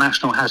obviously the Grand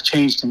National has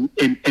changed in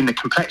the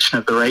complexion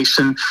of the race,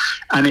 and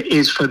it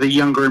is for the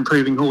younger,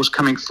 improving horse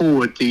coming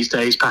forward these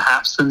days,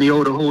 perhaps, than the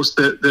older horse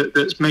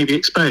that's maybe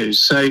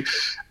exposed. So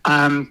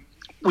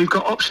we've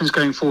got options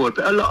going forward,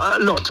 but a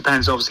lot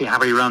depends, obviously,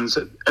 how he runs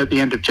at the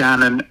end of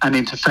Jan and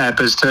into Feb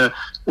as to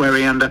where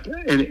he end up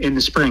in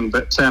the spring.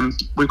 But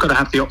we've got to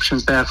have the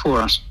options there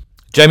for us.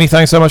 Jamie,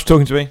 thanks so much for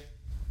talking to me.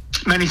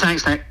 Many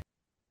thanks, Nick.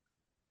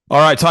 All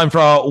right, time for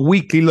our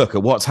weekly look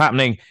at what's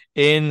happening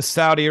in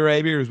Saudi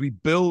Arabia as we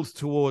build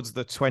towards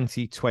the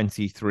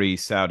 2023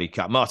 Saudi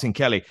Cup. Martin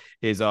Kelly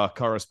is our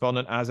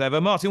correspondent as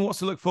ever. Martin, what's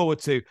to look forward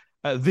to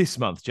this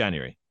month,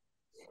 January?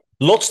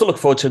 Lots to look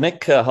forward to,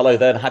 Nick. Hello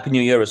there, and Happy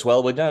New Year as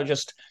well. We're now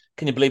just,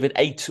 can you believe it,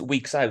 8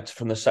 weeks out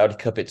from the Saudi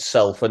Cup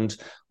itself, and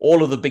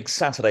all of the big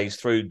Saturdays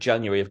through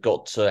January have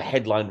got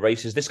headline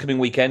races. This coming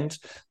weekend,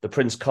 the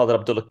Prince Khalid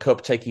Abdullah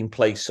Cup taking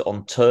place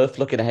on turf.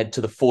 Looking ahead to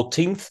the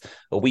 14th,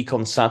 a week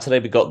on Saturday,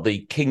 we've got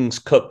the King's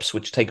Cups,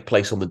 which take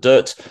place on the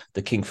dirt,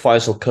 the King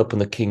Faisal Cup and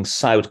the King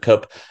Saud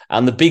Cup.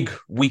 And the big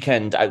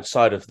weekend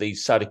outside of the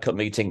Saudi Cup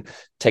meeting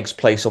takes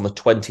place on the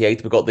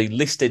 28th. We've got the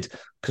listed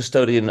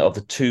custodian of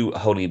the 2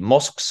 holy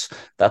mosques.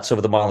 That's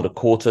over the mile and a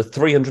quarter,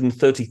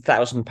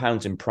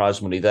 £330,000 in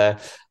prize money there.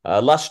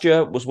 Last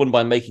year was won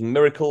by Making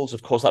Miracles.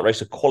 Of course, that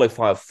race a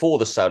qualifier for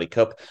the Saudi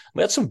Cup.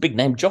 We had some big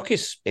name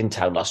jockeys in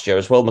town last year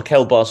as well.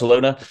 Mikel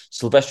Barcelona,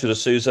 Silvestre de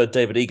Souza,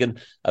 David Egan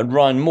and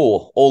Ryan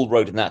Moore all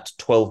rode in that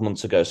 12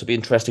 months ago. So it'll be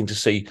interesting to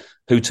see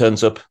who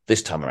turns up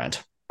this time around.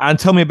 And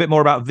tell me a bit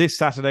more about this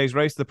Saturday's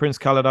race, the Prince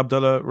Khalid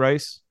Abdullah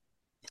race.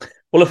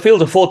 Well, a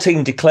field of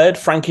 14 declared.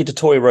 Frankie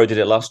Dettori rode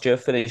it last year,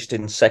 finished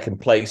in second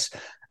place.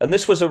 And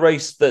this was a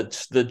race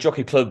that the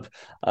Jockey Club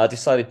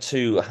decided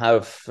to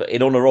have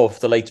in honour of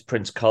the late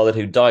Prince Khalid,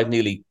 who died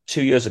nearly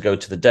 2 years ago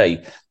to the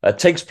day.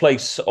 Takes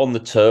place on the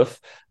turf.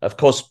 Of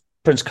course,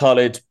 Prince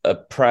Khalid, a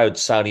proud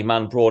Saudi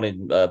man, born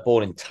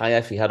in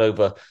Taif. He had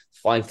over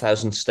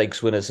 5,000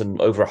 stakes winners and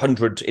over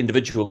 100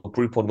 individual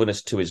Group 1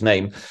 winners to his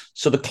name.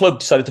 So the club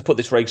decided to put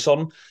this race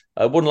on.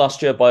 Won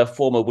last year by a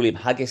former William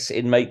Haggis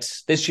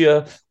inmate. This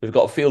year, we've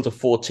got a field of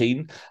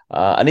 14.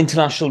 An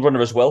international runner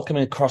as well,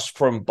 coming across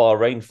from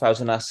Bahrain,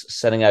 Fauzanas,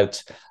 sending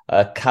out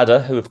Kada,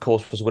 who, of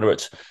course, was a winner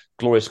at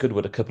Glorious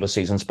Goodwood a couple of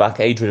seasons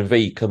back. Adrian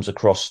V comes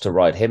across to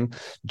ride him.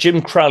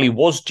 Jim Crowley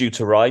was due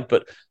to ride,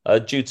 but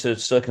due to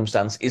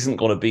circumstance, isn't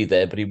going to be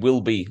there. But he will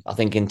be, I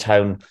think, in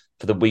town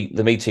for the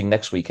meeting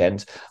next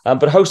weekend.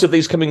 But a host of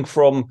these coming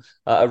from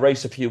a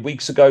race a few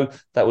weeks ago.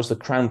 That was the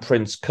Crown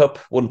Prince Cup,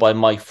 won by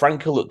Mike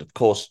Frankel. Of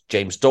course,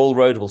 James Dole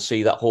rode. We'll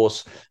see that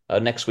horse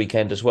next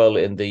weekend as well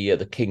in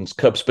the King's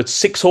Cups. But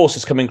 6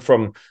 horses coming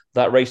from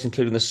that race,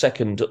 including the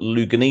second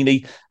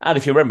Luganini. And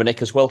if you remember,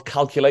 Nick, as well,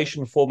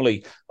 Calculation,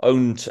 formerly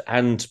owned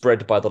and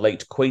bred by the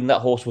late Queen.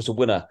 That horse was a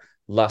winner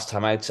last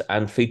time out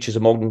and features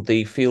among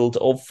the field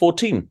of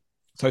 14.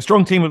 So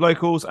strong team of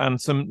locals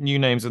and some new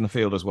names in the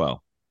field as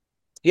well.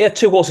 Yeah,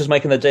 two horses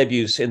making their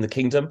debuts in the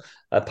Kingdom.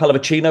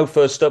 Pallavicino,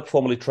 first up,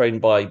 formerly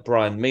trained by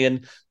Brian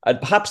Meehan. And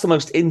perhaps the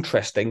most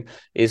interesting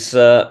is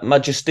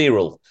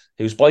Magisterial,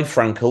 who's by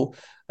Frankel,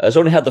 has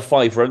only had the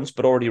 5 runs,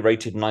 but already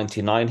rated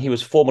 99. He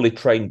was formerly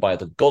trained by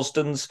the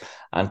Gosdens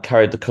and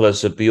carried the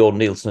colours of Bjorn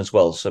Nielsen as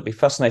well. So it'd be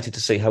fascinating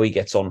to see how he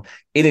gets on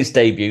in his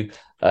debut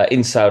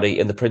in Saudi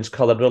in the Prince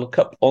Khalid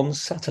Cup on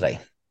Saturday.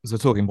 As a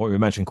talking point, we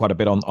mentioned quite a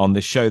bit on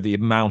this show, the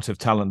amount of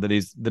talent that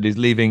is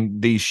leaving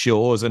these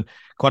shores, and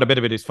quite a bit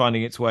of it is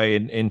finding its way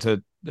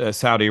into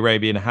Saudi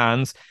Arabian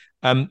hands.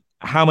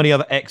 How many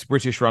other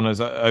ex-British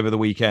runners over the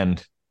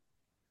weekend?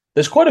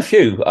 There's quite a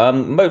few.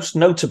 Most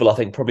notable, I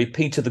think, probably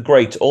Peter the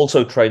Great,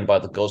 also trained by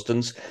the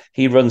Gosdens.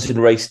 He runs in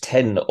race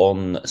 10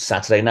 on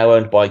Saturday, now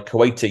owned by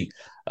Kuwaiti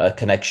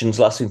connections,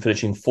 last seen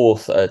finishing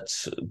 4th at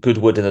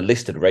Goodwood in a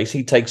listed race.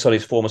 He takes on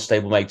his former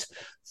stablemate,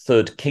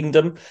 Third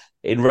Kingdom.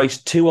 In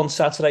race 2 on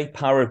Saturday,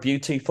 Power of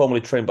Beauty, formerly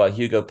trained by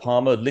Hugo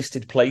Palmer,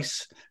 listed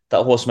place.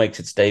 That horse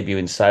makes its debut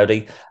in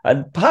Saudi.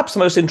 And perhaps the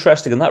most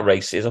interesting in that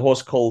race is a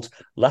horse called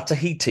La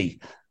Tahiti,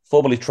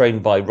 formerly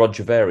trained by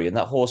Roger Vary. And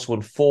that horse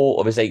won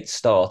 4 of his 8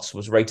 starts,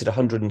 was rated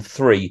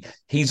 103.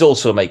 He's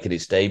also making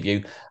his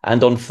debut.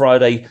 And on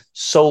Friday,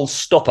 Soul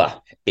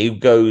Stopper, who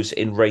goes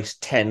in race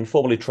 10,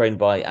 formerly trained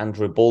by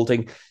Andrew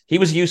Balding. He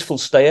was a useful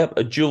stayer,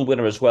 a dual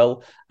winner as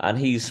well, and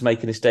he's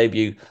making his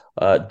debut,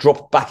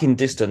 dropped back in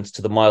distance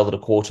to the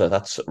 1.25 miles.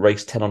 That's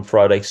race 10 on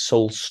Friday,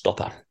 Soul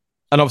Stopper.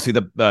 And obviously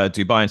the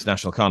Dubai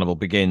International Carnival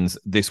begins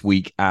this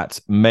week at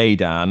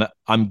Meydan.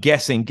 I'm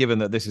guessing, given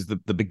that this is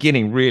the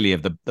beginning really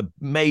of the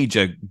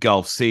major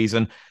Gulf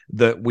season,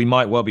 that we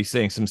might well be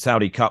seeing some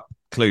Saudi Cup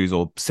clues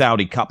or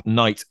Saudi Cup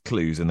night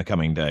clues in the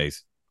coming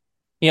days.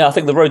 Yeah, I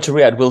think the road to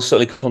Riyadh will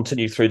certainly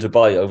continue through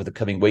Dubai over the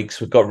coming weeks.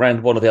 We've got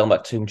round 1 of the Al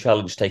Maktoum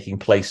Challenge taking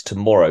place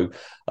tomorrow.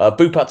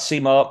 Bhupat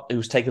Simar,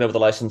 who's taken over the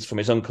licence from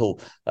his uncle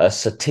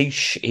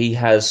Satish, he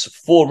has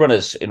 4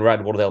 runners in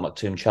round 1 of the Al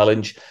Maktoum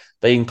Challenge.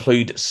 They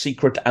include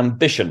Secret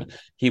Ambition.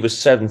 He was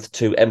 7th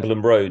to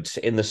Emblem Roads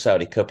in the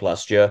Saudi Cup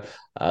last year.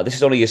 This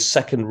is only his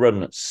 2nd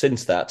run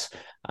since that.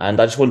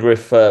 And I just wonder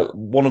if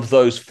one of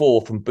those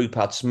 4 from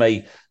Bhupat's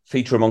may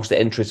feature amongst the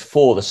entries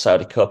for the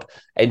Saudi Cup,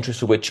 entries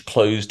for which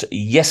closed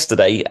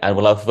yesterday. And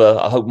we'll have,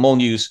 I hope, more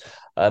news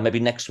maybe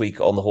next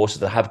week on the horses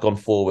that have gone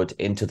forward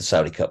into the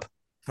Saudi Cup.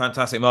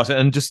 Fantastic, Martin.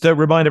 And just to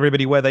remind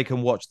everybody where they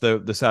can watch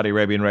the Saudi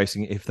Arabian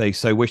racing if they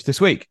so wish this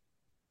week.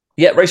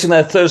 Yeah, racing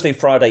there Thursday,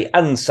 Friday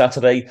and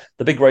Saturday.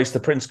 The big race, the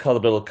Prince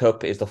Khalid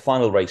Cup, is the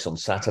final race on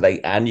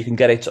Saturday, and you can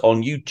get it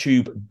on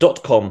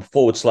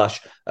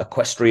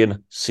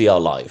youtube.com/Equestrian CR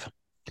Live.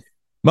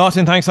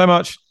 Martin, thanks so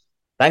much.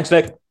 Thanks,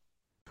 Nick.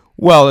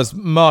 Well, as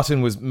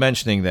Martin was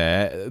mentioning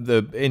there,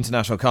 the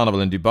International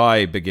Carnival in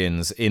Dubai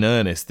begins in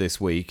earnest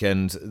this week,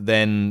 and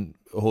then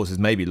horses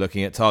may be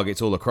looking at targets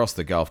all across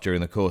the Gulf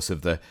during the course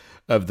of the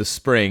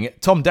spring.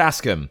 Tom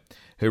Dascombe,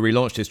 who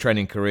relaunched his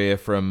training career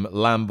from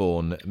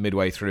Lambourn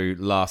midway through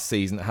last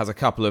season, has a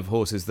couple of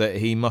horses that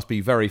he must be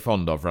very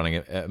fond of running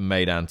at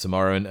Meydan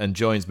tomorrow, and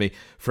joins me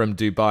from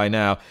Dubai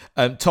now.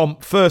 Tom,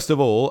 first of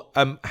all,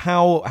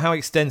 how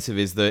extensive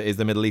is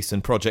the Middle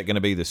Eastern project going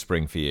to be this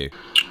spring for you?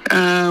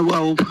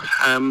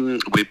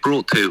 We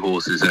brought 2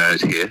 horses out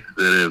here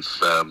that have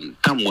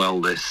done well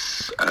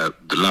this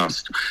the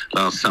last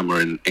summer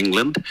in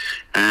England,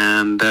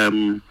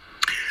 and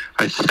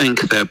I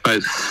think they're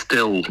both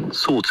still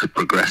sort of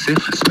progressive,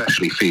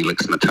 especially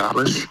Felix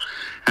Natalis,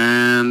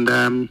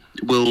 and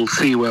we'll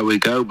see where we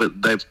go.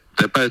 But they've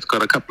both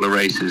got a couple of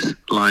races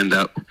lined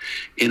up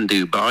in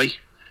Dubai,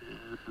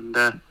 and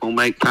we'll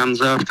make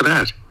plans after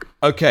that.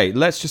 Okay,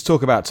 let's just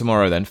talk about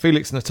tomorrow then.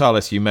 Felix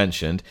Natalis, you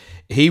mentioned,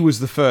 he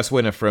was the first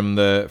winner from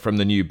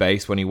the new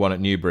base when he won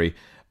at Newbury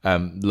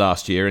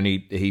last year, and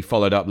he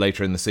followed up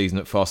later in the season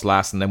at Foss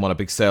Lass and then won a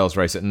big sales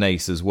race at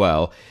Naas as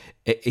well.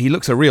 He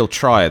looks a real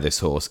trier, this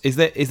horse. Is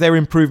there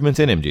improvement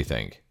in him, do you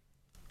think?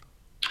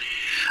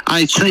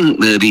 I think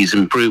that he's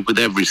improved with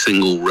every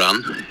single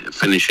run,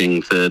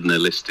 finishing 3rd in a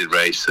listed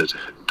race at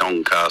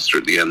Doncaster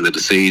at the end of the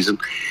season.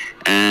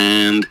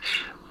 And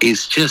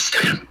he's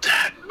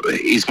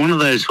one of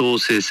those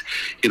horses,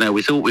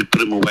 we thought we'd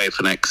put him away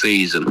for next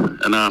season.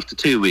 And after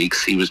 2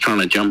 weeks, he was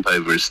trying to jump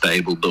over his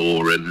stable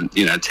door and,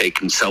 take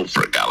himself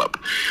for a gallop.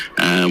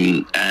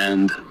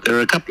 And there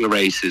are a couple of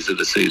races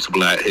that are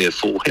suitable out here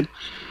for him.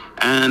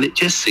 And it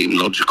just seemed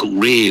logical,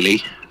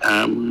 really,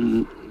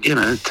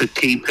 to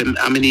keep him.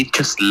 I mean, he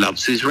just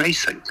loves his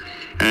racing.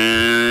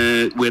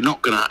 We're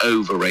not going to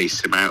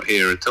over-race him out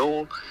here at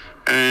all.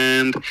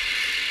 And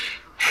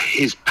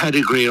his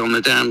pedigree on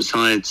the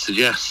downside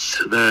suggests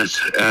that,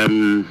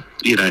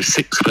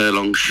 6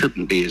 furlongs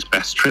shouldn't be his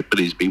best trip, but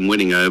he's been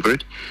winning over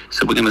it.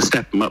 So we're going to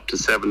step him up to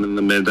 7 in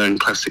the Meydan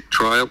Classic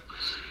Trial.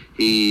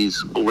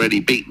 He's already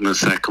beaten the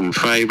second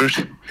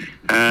favourite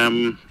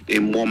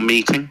in one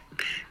meeting.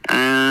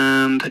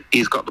 And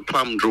he's got the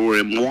plum draw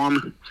in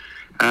 1.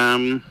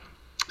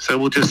 So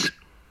we'll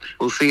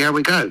see how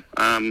we go.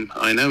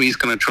 I know he's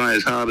going to try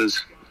as hard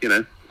as,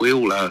 we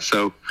all are.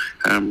 So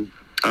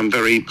I'm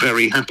very,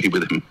 very happy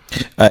with him.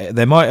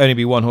 There might only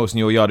be one horse in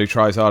your yard who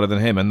tries harder than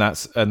him, and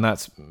that's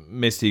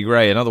Misty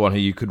Grey, another one who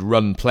you could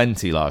run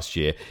plenty last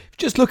year.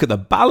 Just look at the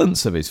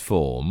balance of his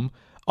form.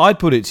 I'd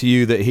put it to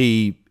you that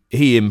he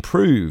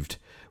improved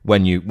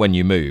when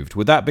you moved.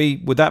 Would that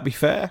be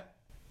fair?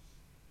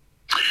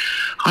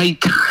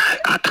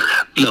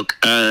 Look,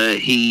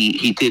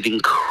 he did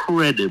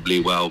incredibly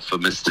well for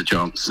Mr.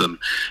 Johnson,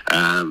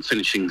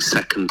 finishing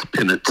second to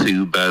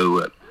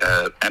Pinatubo at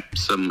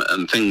Epsom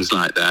and things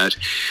like that.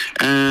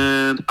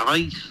 And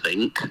I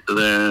think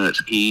that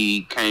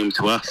he came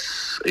to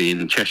us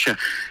in Cheshire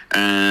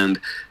and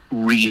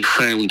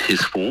refound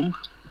his form.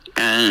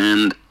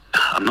 And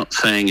I'm not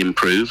saying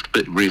improved,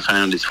 but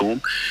refound his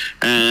form.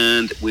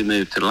 And we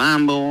moved to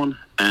Lambourn,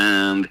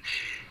 and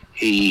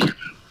he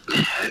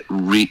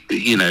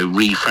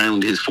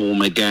refound his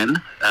form again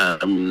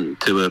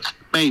to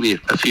maybe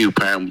a few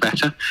pound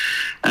better.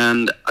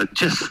 And I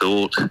just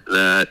thought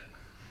that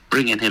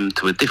bringing him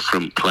to a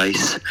different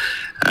place,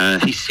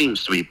 he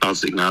seems to be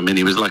buzzing. I mean,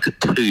 he was like a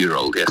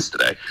 2-year-old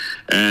yesterday.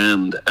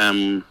 And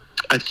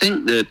I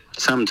think that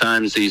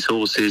sometimes these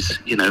horses,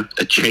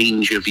 a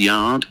change of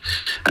yard,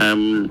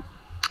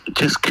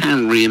 just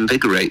can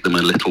reinvigorate them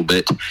a little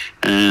bit,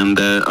 and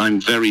I'm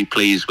very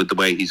pleased with the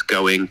way he's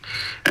going.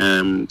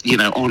 On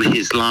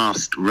his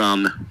last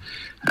run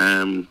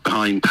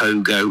behind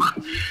Pogo,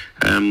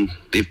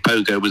 if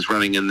Pogo was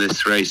running in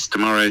this race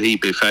tomorrow,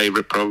 he'd be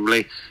favourite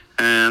probably,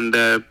 and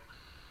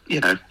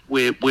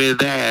we're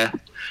there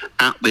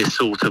at this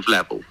sort of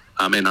level.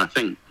 I mean, I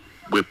think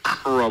we're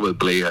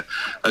probably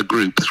a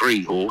Group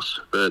 3 horse,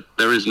 but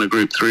there isn't a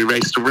Group 3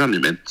 race to run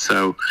him in,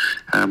 so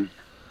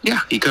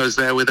he goes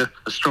there with a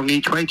strong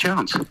each-way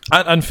chance.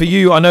 And for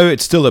you, I know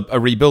it's still a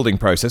rebuilding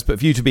process, but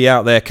for you to be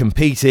out there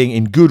competing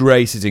in good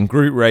races, in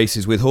group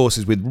races, with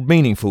horses with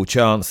meaningful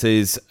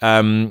chances,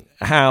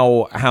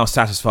 how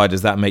satisfied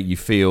does that make you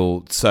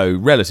feel so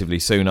relatively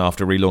soon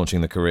after relaunching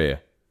the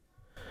career?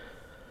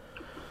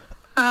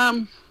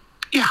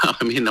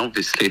 I mean,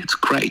 obviously it's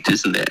great,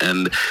 isn't it?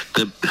 And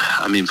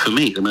for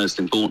me, the most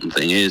important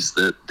thing is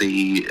that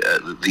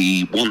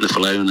the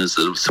wonderful owners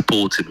that have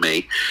supported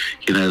me,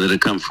 that have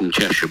come from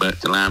Cheshire back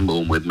to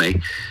Lambourn with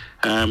me,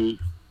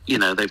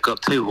 they've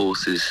got 2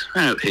 horses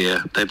out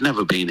here. They've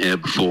never been here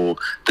before.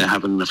 They're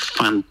having a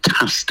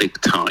fantastic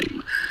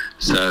time.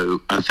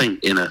 So I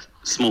think in a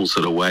small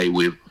sort of way,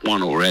 we've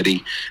won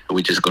already, and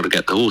we just got to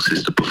get the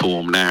horses to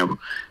perform now.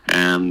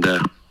 And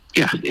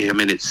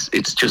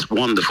it's just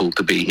wonderful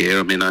to be here.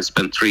 I mean, I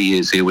spent 3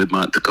 years here with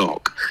Mike de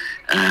Kock,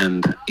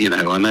 and,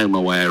 I know my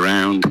way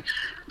around,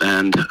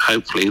 and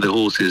hopefully the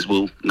horses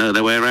will know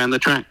their way around the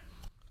track.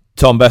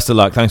 Tom, best of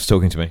luck. Thanks for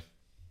talking to me.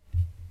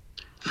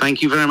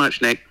 Thank you very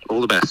much, Nick.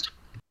 All the best.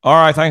 All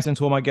right, thanks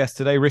to all my guests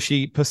today.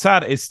 Rishi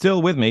Persad is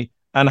still with me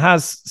and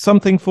has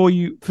something for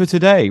you for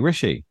today.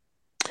 Rishi.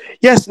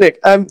 Yes, Nick.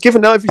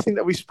 Given everything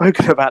that we've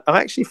spoken about,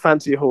 I actually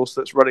fancy a horse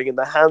that's running in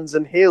the Hands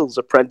and Heels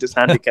Apprentice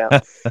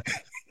Handicap.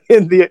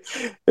 In the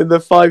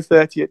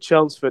 5:30 at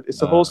Chelmsford.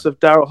 It's a horse of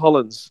Darrell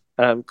Holland's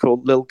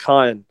called Lil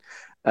Kyan.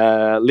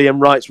 Liam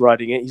Wright's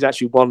riding it. He's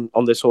actually won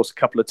on this horse a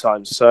couple of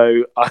times.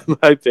 So I'm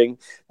hoping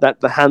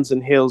that the Hands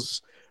and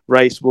Heels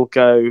race will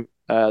go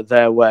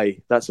their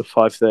way. That's a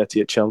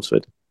 5:30 at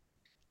Chelmsford.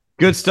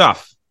 Good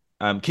stuff.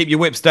 Keep your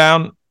whips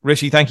down.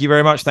 Rishi, thank you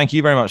very much. Thank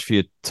you very much for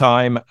your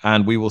time.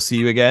 And we will see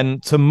you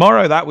again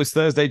tomorrow. That was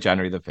Thursday,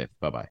 January the 5th.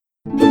 Bye-bye.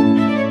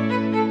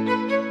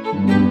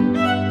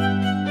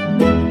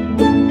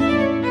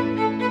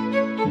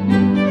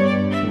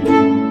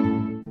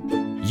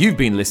 You've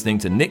been listening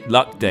to Nick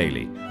Luck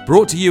Daily,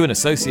 brought to you in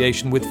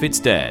association with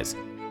FitzDares,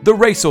 the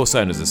Racehorse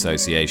Owners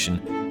Association,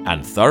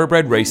 and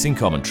Thoroughbred Racing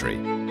Commentary.